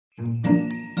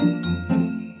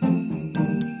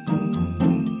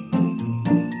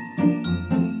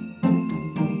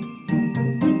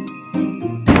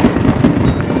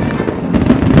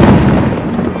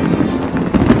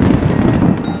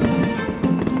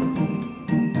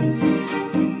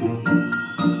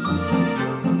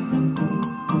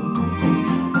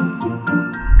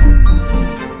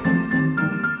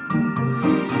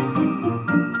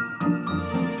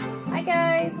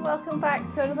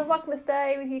To another Vlogmas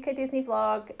day with UK Disney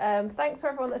Vlog. Thanks for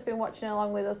everyone that's been watching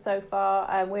along with us so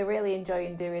far. We're really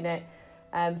enjoying doing it.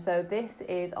 So this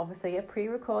is obviously a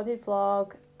pre-recorded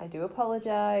vlog. I do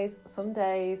apologise. Some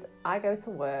days I go to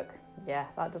work. Yeah,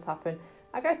 that does happen.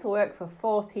 I go to work for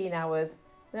 14 hours.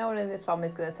 No one in this family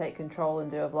is going to take control and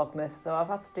do a Vlogmas, so I've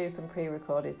had to do some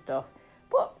pre-recorded stuff.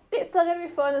 But it's still going to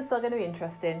be fun and still going to be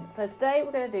interesting. So today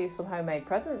we're going to do some homemade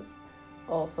presents,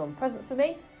 or some presents for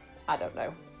me. I don't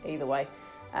know. Either way.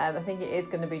 I think it is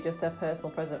going to be just a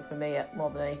personal present for me more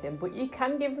than anything, but you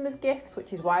can give them as gifts,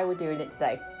 which is why we're doing it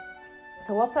today.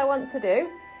 So what I want to do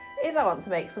is I want to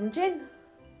make some gin.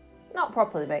 Not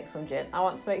properly make some gin, I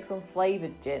want to make some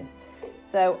flavoured gin.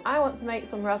 So I want to make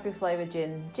some raspberry flavoured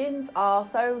gin. Gins are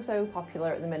so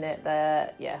popular at the minute.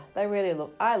 They really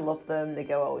I love them. They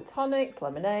go well with tonics,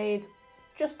 lemonades,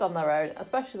 just on their own,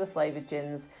 especially the flavoured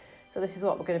gins. So this is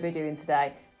what we're going to be doing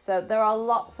today. So there are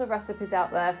lots of recipes out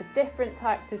there for different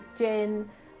types of gin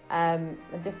and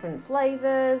different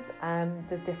flavours.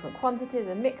 There's different quantities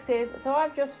and mixes. So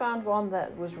I've just found one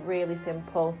that was really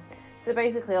simple. So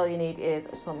basically all you need is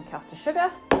some caster sugar,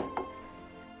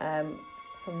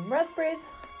 some raspberries,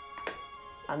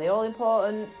 and the all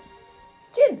important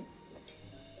gin.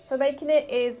 So making it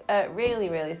is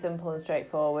really simple and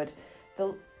straightforward.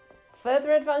 The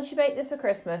further advance you make this for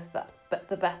Christmas,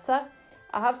 the better.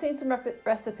 I have seen some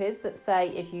recipes that say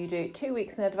if you do it 2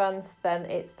 weeks in advance, then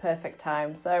it's perfect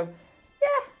time. So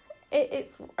yeah,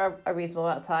 it's a reasonable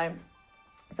amount of time.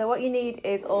 So what you need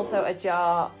is also a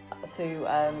jar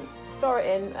to store it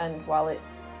in and while it's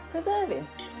preserving.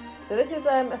 So this is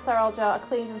a sterile jar, a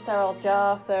cleaned and sterile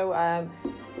jar. So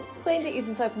cleaned it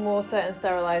using soap and water and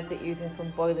sterilised it using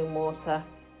some boiling water.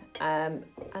 And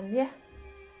yeah,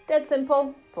 dead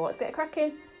simple. So let's get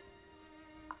cracking.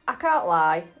 I can't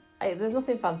lie. There's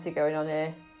nothing fancy going on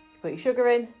here. You put your sugar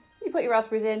in, you put your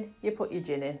raspberries in, you put your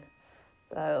gin in.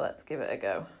 So let's give it a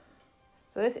go.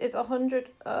 So this is 100,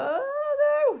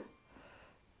 oh no!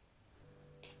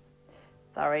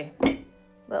 Sorry,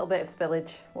 little bit of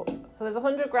spillage, whoops. So there's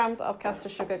 100 grams of caster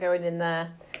sugar going in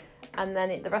there. And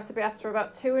then the recipe asks for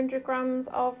about 200 grams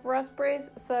of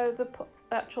raspberries. So the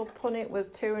actual punnet was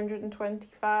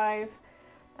 225.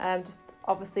 Just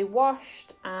obviously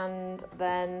washed and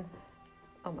then,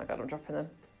 oh my god, I'm dropping them.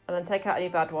 And then take out any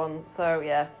bad ones. So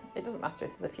yeah, it doesn't matter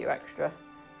if there's a few extra.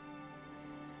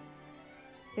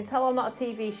 You can tell I'm not a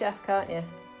TV chef, can't you?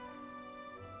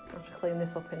 I'll have to clean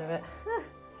this up in a bit.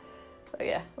 So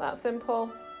yeah, that's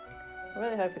simple. I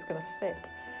really hope it's going to fit.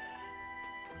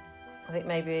 I think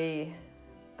maybe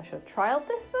I should have trialed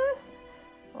this first.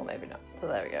 Or maybe not. So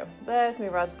there we go. There's my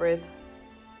raspberries.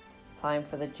 Time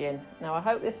for the gin. Now I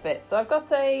hope this fits. So I've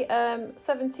got a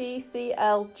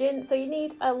 70cl gin. So you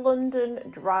need a London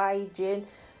dry gin,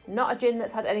 not a gin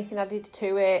that's had anything added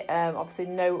to it. Obviously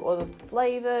no other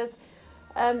flavours.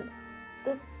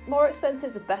 The more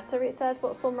expensive the better, it says,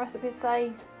 but some recipes say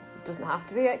it doesn't have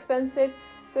to be expensive.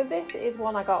 So this is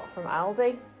one I got from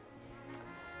Aldi.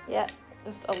 Yeah,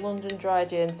 just a London dry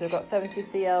gin. So we've got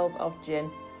 70cl of gin.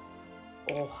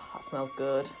 Oh, that smells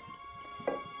good.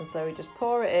 And so we just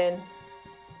pour it in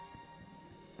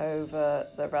over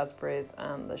the raspberries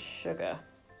and the sugar.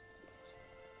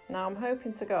 Now I'm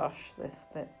hoping to gosh this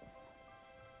fits.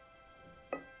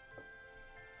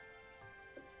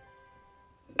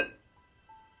 And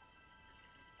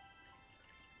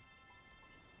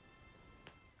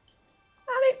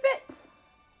it fits!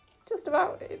 Just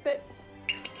about, it fits.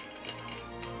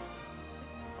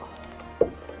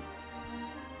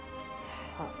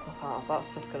 That's my part.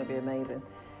 That's just going to be amazing.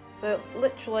 So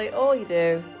literally all you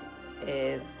do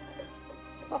is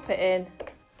pop it in,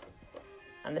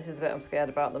 and this is the bit I'm scared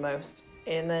about the most,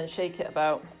 and then shake it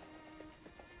about.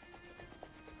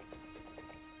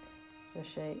 So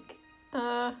shake.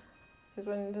 Because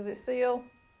when does it seal?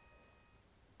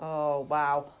 Oh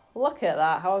wow, look at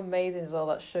that. How amazing does all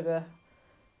that sugar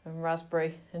and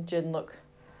raspberry and gin look?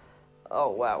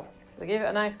 Oh wow. So give it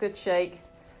a nice good shake.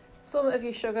 Some of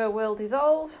your sugar will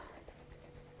dissolve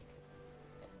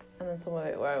and then some of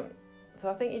it won't. So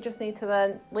I think you just need to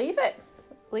then leave it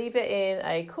in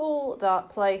a cool,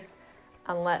 dark place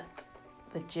and let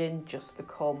the gin just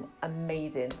become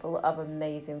amazing, full of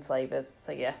amazing flavours.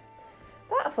 So yeah,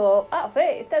 that's all. That's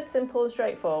it. It's dead simple and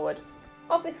straightforward.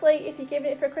 Obviously, if you're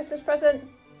giving it for a Christmas present,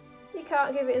 you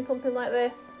can't give it in something like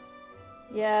this.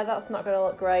 Yeah, that's not going to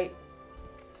look great.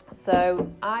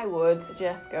 So I would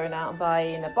suggest going out and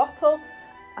buying a bottle.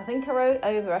 I think I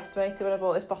overestimated when I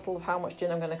bought this bottle of how much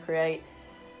gin I'm going to create.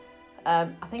 I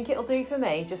think it'll do for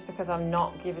me, just because I'm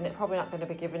probably not going to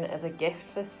be giving it as a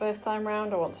gift this first time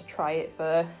round. I want to try it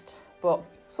first. But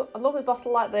a lovely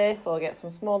bottle like this, or get some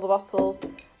smaller bottles,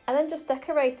 and then just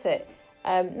decorate it.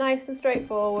 Nice and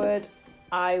straightforward.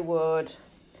 I would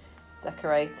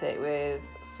decorate it with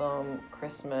some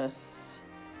Christmas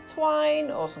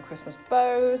twine or some Christmas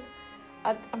bows.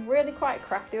 I'm really quite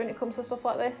crafty when it comes to stuff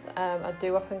like this. I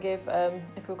do often give,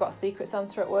 if we've got a Secret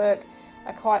Santa at work,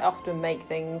 I quite often make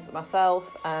things myself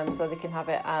so they can have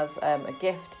it as a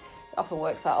gift. It often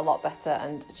works out a lot better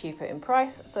and cheaper in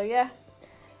price. So yeah,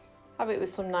 have it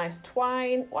with some nice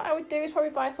twine. What I would do is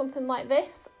probably buy something like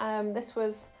this. This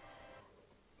was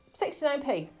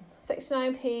 69p.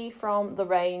 69p from the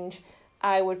range.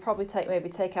 I would probably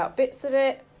take out bits of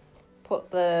it,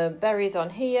 put the berries on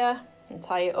here and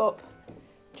tie it up,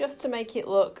 just to make it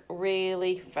look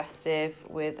really festive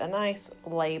with a nice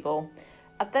label.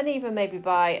 I'd then even maybe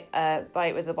buy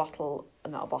it with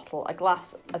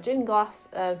a gin glass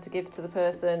to give to the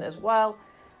person as well.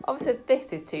 Obviously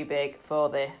this is too big for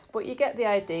this, but you get the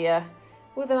idea.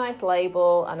 With a nice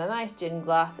label and a nice gin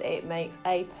glass, it makes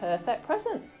a perfect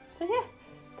present. So yeah,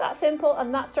 that's simple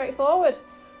and that's straightforward.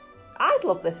 I'd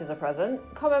love this as a present.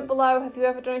 Comment below, have you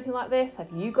ever done anything like this?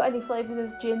 Have you got any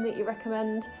flavours of gin that you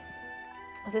recommend?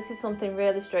 This is something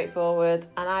really straightforward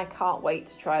and I can't wait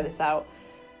to try this out.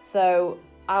 So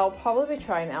I'll probably be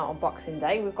trying it out on Boxing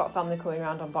Day. We've got family coming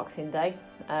around on Boxing Day.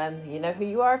 You know who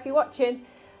you are if you're watching.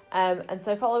 And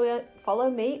so follow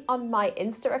me on my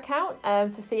Insta account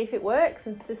to see if it works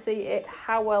and to see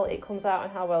how well it comes out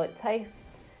and how well it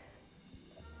tastes.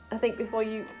 I think before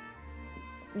you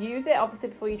use it, obviously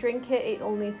before you drink it, it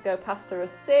all needs to go past through a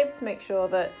sieve to make sure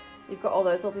that you've got all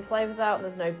those lovely flavours out and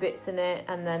there's no bits in it,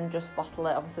 and then just bottle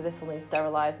it. Obviously this will need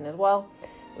sterilising as well,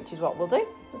 which is what we'll do.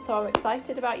 So I'm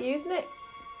excited about using it.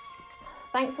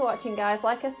 Thanks for watching, guys.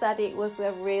 Like I said, it was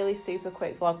a really super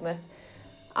quick Vlogmas.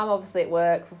 I'm obviously at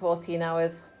work for 14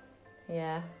 hours.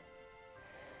 Yeah.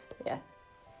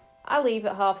 I leave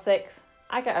at 6:30.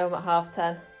 I get home at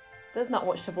 10:30. There's not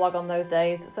much to vlog on those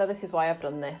days, so this is why I've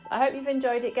done this. I hope you've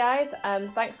enjoyed it, guys.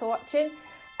 Thanks for watching.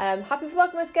 Happy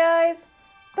Vlogmas, guys.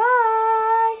 Bye.